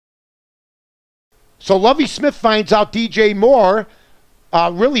So Lovie Smith finds out DJ Moore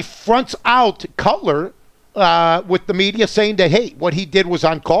really fronts out Cutler with the media saying that, hey, what he did was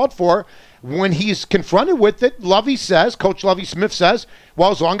uncalled for. When he's confronted with it, Coach Lovie Smith says,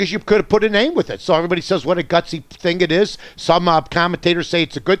 well, as long as you could have put a name with it. So everybody says what a gutsy thing it is. Some commentators say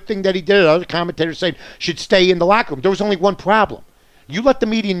it's a good thing that he did it. Other commentators say should stay in the locker room. There was only one problem. You let the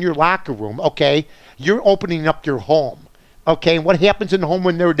media in your locker room, okay? You're opening up your home, okay? And what happens in the home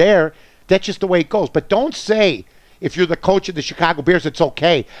when they're there, that's just the way it goes. But don't say, if you're the coach of the Chicago Bears, it's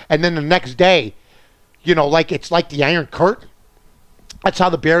okay. And then the next day, like it's like the Iron Curtain. That's how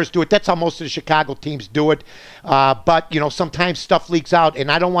the Bears do it. That's how most of the Chicago teams do it. But, sometimes stuff leaks out,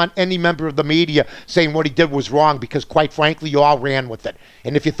 and I don't want any member of the media saying what he did was wrong because, quite frankly, you all ran with it.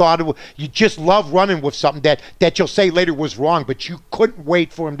 And if you thought you just love running with something that you'll say later was wrong, but you couldn't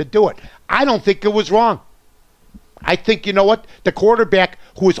wait for him to do it. I don't think it was wrong. I think, you know what? The quarterback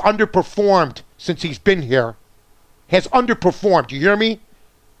who has underperformed since he's been here has underperformed. You hear me?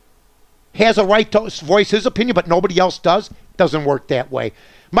 Has a right to voice his opinion, but nobody else does. Doesn't work that way.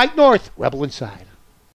 Mike North, Rebel Inside.